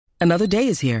Another day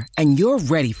is here, and you're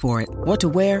ready for it. What to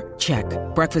wear? Check.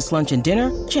 Breakfast, lunch, and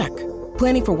dinner? Check.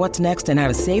 Planning for what's next and how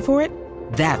to save for it?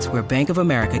 That's where Bank of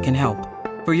America can help.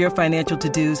 For your financial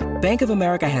to-dos, Bank of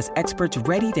America has experts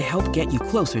ready to help get you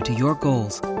closer to your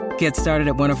goals. Get started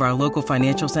at one of our local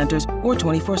financial centers or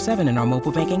 24/7 in our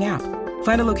mobile banking app.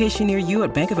 Find a location near you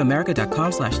at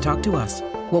bankofamerica.com/talktous.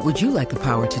 What would you like the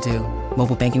power to do?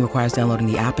 Mobile banking requires downloading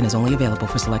the app and is only available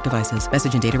for select devices.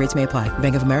 Message and data rates may apply.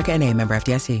 Bank of America N.A., member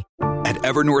FDIC. At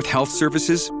Evernorth Health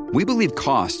Services, we believe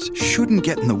costs shouldn't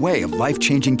get in the way of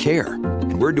life-changing care,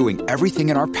 and we're doing everything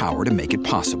in our power to make it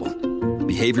possible.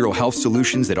 Behavioral health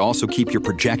solutions that also keep your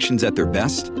projections at their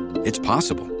best? It's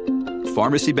possible.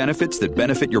 Pharmacy benefits that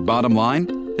benefit your bottom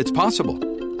line? It's possible.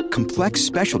 Complex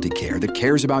specialty care that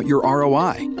cares about your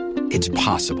ROI? It's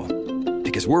possible.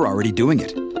 Because we're already doing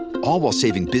it. All while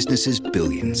saving businesses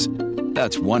billions.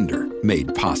 That's Wonder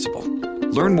made possible.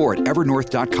 Learn more at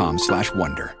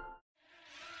evernorth.com/wonder.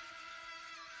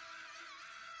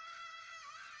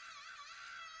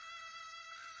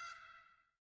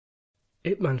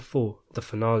 Ip Man 4, the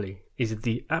finale, is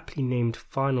the aptly named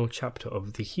final chapter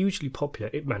of the hugely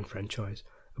popular Ip Man franchise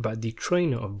about the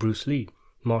trainer of Bruce Lee,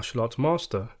 martial arts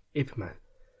master Ip Man.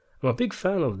 I'm a big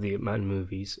fan of the Ip Man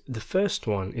movies. The first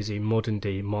one is a modern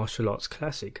day martial arts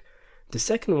classic. The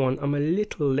second one I'm a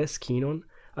little less keen on.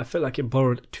 I felt like it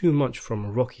borrowed too much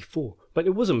from Rocky 4, but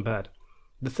it wasn't bad.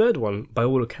 The third one, by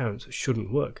all accounts,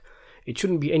 shouldn't work. It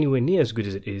shouldn't be anywhere near as good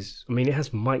as it is. I mean, it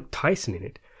has Mike Tyson in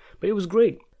it, but it was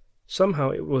great.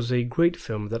 Somehow it was a great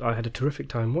film that I had a terrific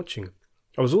time watching.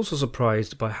 I was also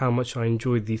surprised by how much I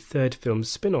enjoyed the third film's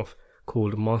spin-off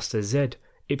called Master Z,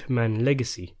 Ip Man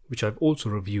Legacy, which I've also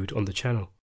reviewed on the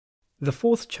channel. The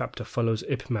fourth chapter follows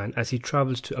Ip Man as he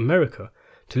travels to America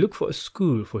to look for a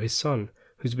school for his son,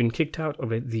 who's been kicked out of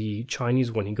the Chinese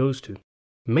one he goes to.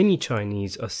 Many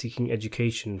Chinese are seeking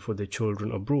education for their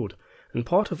children abroad, and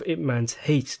part of Ip Man's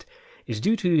haste is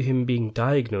due to him being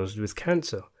diagnosed with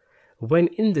cancer. When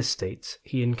in the States,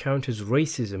 he encounters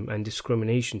racism and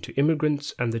discrimination to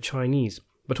immigrants and the Chinese,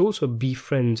 but also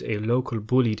befriends a local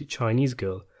bullied Chinese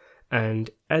girl, and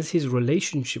as his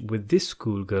relationship with this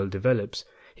schoolgirl develops,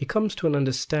 he comes to an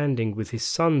understanding with his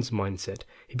son's mindset.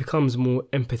 He becomes more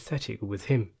empathetic with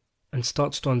him, and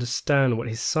starts to understand what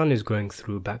his son is going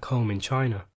through back home in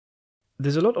China.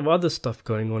 There's a lot of other stuff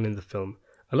going on in the film,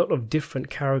 a lot of different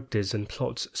characters and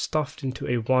plots stuffed into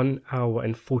a 1 hour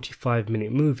and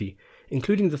 45-minute movie,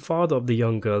 including the father of the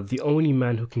young girl, the only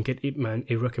man who can get Ip Man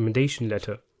a recommendation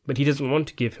letter, but he doesn't want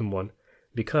to give him one,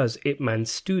 because Ip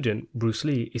Man's student, Bruce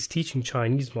Lee, is teaching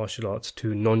Chinese martial arts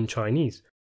to non-Chinese.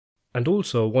 And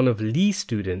also, one of Lee's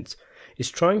students is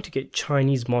trying to get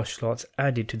Chinese martial arts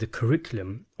added to the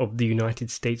curriculum of the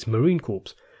United States Marine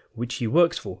Corps, which he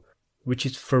works for, which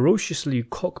is ferociously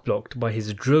cock-blocked by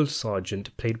his drill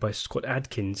sergeant, played by Scott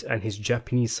Adkins, and his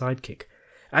Japanese sidekick.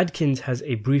 Adkins has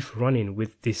a brief run-in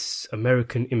with this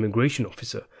American immigration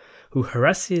officer, who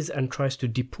harasses and tries to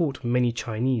deport many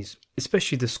Chinese,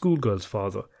 especially the schoolgirl's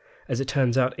father. As it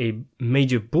turns out, a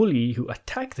major bully who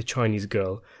attacked the Chinese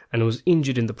girl and was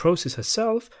injured in the process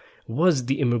herself was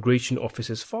the immigration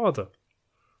officer's father.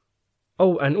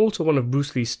 Oh, and also one of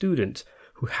Bruce Lee's students,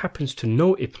 who happens to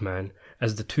know Ip Man,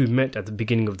 as the two met at the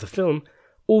beginning of the film,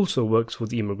 also works for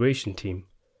the immigration team.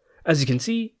 As you can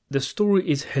see, the story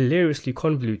is hilariously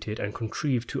convoluted and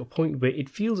contrived to a point where it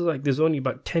feels like there's only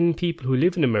about 10 people who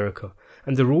live in America,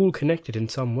 and they're all connected in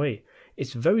some way.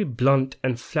 It's very blunt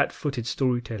and flat-footed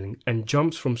storytelling, and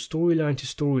jumps from storyline to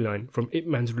storyline, from Ip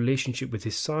Man's relationship with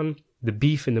his son, the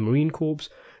beef in the Marine Corps,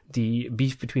 the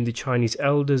beef between the Chinese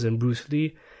elders and Bruce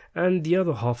Lee, and the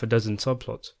other half a dozen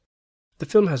subplots. The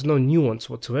film has no nuance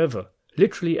whatsoever.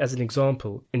 Literally, as an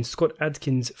example, in Scott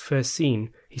Adkins' first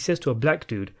scene, he says to a black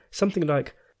dude something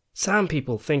like, "Some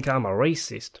people think I'm a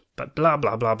racist, but blah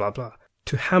blah blah blah blah,"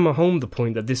 to hammer home the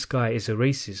point that this guy is a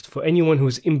racist for anyone who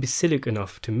is imbecilic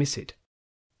enough to miss it.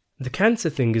 The cancer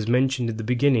thing is mentioned at the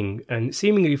beginning and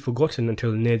seemingly forgotten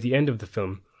until near the end of the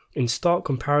film, in stark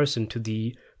comparison to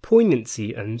the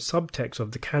poignancy and subtext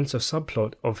of the cancer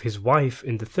subplot of his wife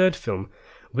in the third film,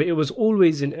 where it was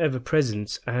always in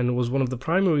ever-presence and was one of the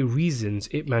primary reasons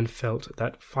Ip Man felt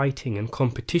that fighting and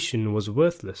competition was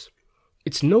worthless.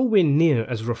 It's nowhere near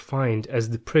as refined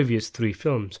as the previous three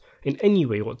films, in any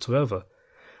way whatsoever.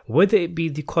 Whether it be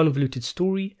the convoluted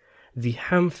story, the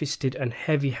ham-fisted and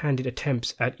heavy-handed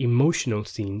attempts at emotional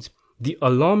scenes, the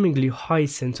alarmingly high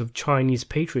sense of Chinese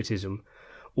patriotism,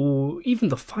 or even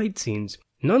the fight scenes,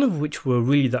 none of which were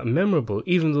really that memorable,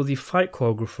 even though the fight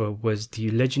choreographer was the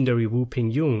legendary Wu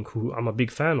Ping-yung, who I'm a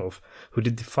big fan of, who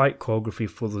did the fight choreography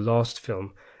for the last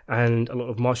film, and a lot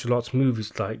of martial arts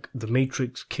movies like The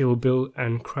Matrix, Kill Bill,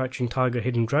 and Crouching Tiger,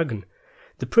 Hidden Dragon.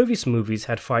 The previous movies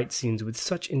had fight scenes with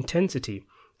such intensity,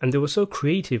 and they were so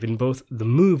creative in both the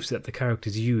moves that the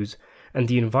characters use and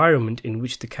the environment in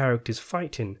which the characters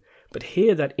fight in, but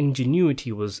here that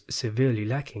ingenuity was severely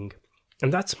lacking.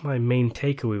 And that's my main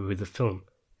takeaway with the film.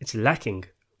 It's lacking.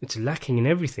 It's lacking in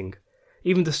everything.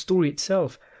 Even the story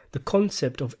itself, the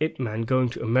concept of Ip Man going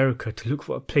to America to look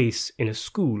for a place in a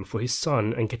school for his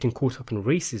son and getting caught up in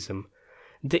racism,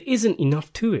 there isn't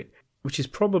enough to it, which is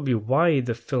probably why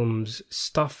the film's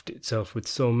stuffed itself with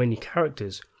so many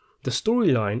characters. The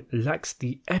storyline lacks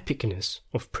the epicness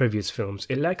of previous films.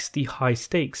 It lacks the high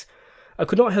stakes. I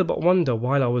could not help but wonder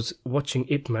while I was watching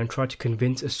Ip Man try to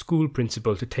convince a school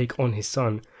principal to take on his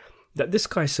son that this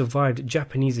guy survived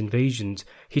Japanese invasions.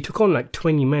 He took on like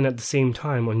 20 men at the same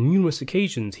time on numerous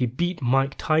occasions. He beat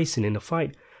Mike Tyson in a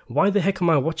fight. Why the heck am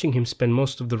I watching him spend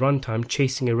most of the runtime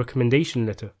chasing a recommendation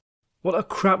letter? What a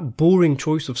crap, boring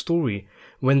choice of story,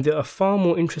 when there are far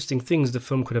more interesting things the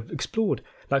film could have explored,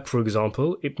 like for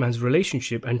example, Ip Man's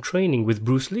relationship and training with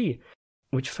Bruce Lee,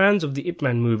 which fans of the Ip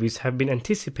Man movies have been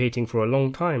anticipating for a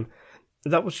long time.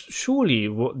 That was surely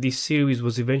what this series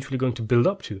was eventually going to build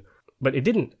up to, but it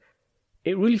didn't.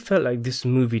 It really felt like this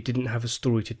movie didn't have a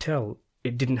story to tell.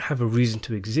 It didn't have a reason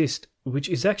to exist, which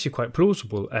is actually quite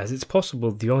plausible, as it's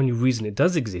possible the only reason it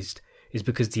does exist is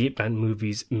because the Ip Man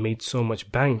movies made so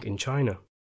much bank in China.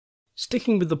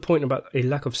 Sticking with the point about a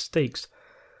lack of stakes,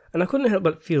 and I couldn't help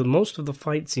but feel most of the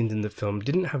fight scenes in the film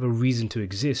didn't have a reason to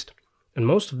exist, and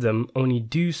most of them only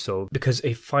do so because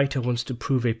a fighter wants to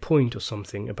prove a point or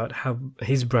something about how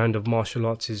his brand of martial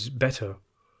arts is better.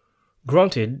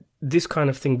 Granted, this kind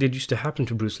of thing did used to happen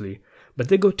to Bruce Lee, but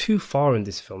they go too far in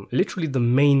this film. Literally the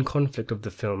main conflict of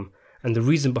the film, and the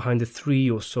reason behind the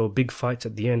 3 or so big fights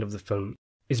at the end of the film,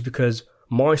 is because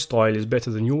my style is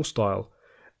better than your style.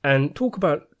 And talk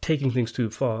about taking things too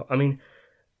far. I mean,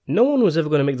 no one was ever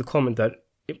going to make the comment that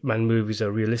Ip Man movies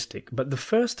are realistic, but the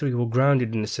first 3 were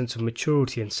grounded in a sense of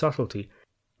maturity and subtlety.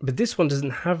 But this one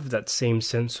doesn't have that same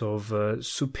sense of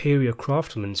superior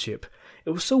craftsmanship.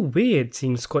 It was so weird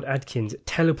seeing Scott Adkins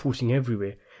teleporting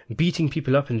everywhere, beating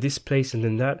people up in this place and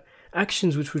then that,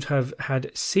 actions which would have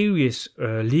had serious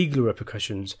legal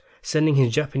repercussions, sending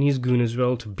his Japanese goon as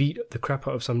well to beat the crap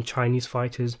out of some Chinese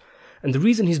fighters. And the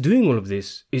reason he's doing all of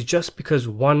this is just because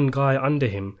one guy under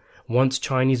him wants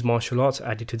Chinese martial arts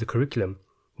added to the curriculum.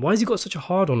 Why has he got such a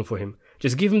hard-on for him?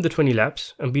 Just give him the 20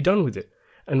 laps and be done with it.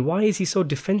 And why is he so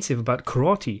defensive about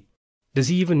karate? Does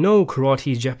he even know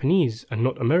karate is Japanese and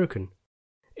not American?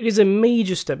 It is a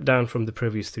major step down from the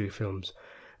previous 3 films,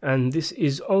 and this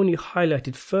is only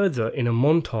highlighted further in a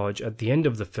montage at the end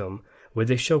of the film where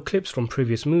they show clips from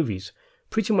previous movies,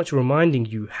 pretty much reminding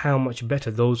you how much better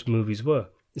those movies were,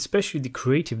 especially the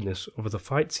creativeness of the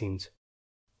fight scenes.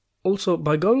 Also,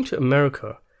 by going to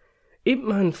America, Ip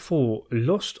Man 4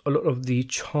 lost a lot of the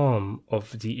charm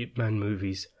of the Ip Man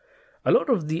movies. A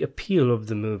lot of the appeal of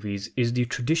the movies is the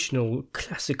traditional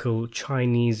classical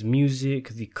Chinese music,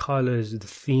 the colours, the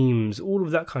themes, all of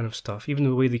that kind of stuff, even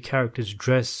the way the characters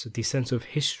dress, the sense of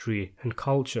history and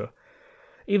culture,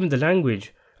 even the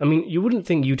language. I mean, you wouldn't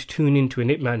think you'd tune into an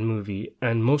Ip Man movie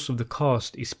and most of the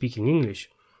cast is speaking English.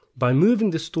 By moving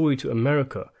the story to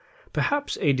America,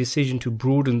 perhaps a decision to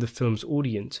broaden the film's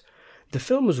audience, the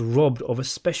film was robbed of a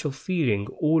special feeling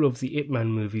all of the Ip Man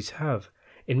movies have.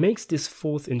 It makes this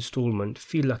 4th installment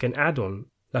feel like an add-on,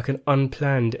 like an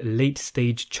unplanned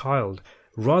late-stage child,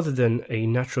 rather than a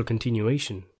natural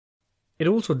continuation. It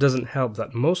also doesn't help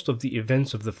that most of the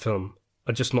events of the film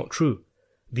are just not true.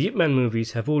 The Ip Man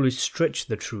movies have always stretched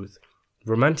the truth,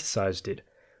 romanticized it,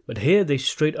 but here they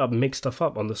straight up make stuff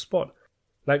up on the spot.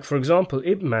 Like for example,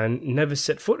 Ip Man never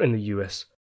set foot in the US.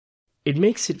 It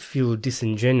makes it feel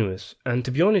disingenuous, and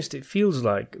to be honest, it feels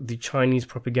like the Chinese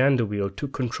propaganda wheel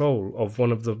took control of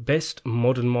one of the best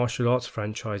modern martial arts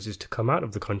franchises to come out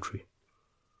of the country.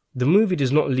 The movie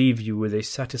does not leave you with a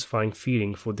satisfying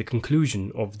feeling for the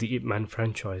conclusion of the Ip Man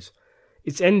franchise.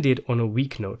 It's ended on a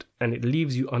weak note, and it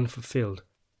leaves you unfulfilled.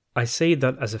 I say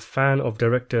that as a fan of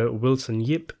director Wilson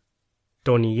Yip,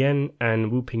 Donnie Yen,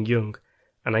 and Wu Ping Yung,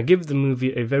 and I give the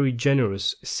movie a very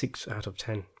generous 6 out of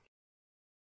 10.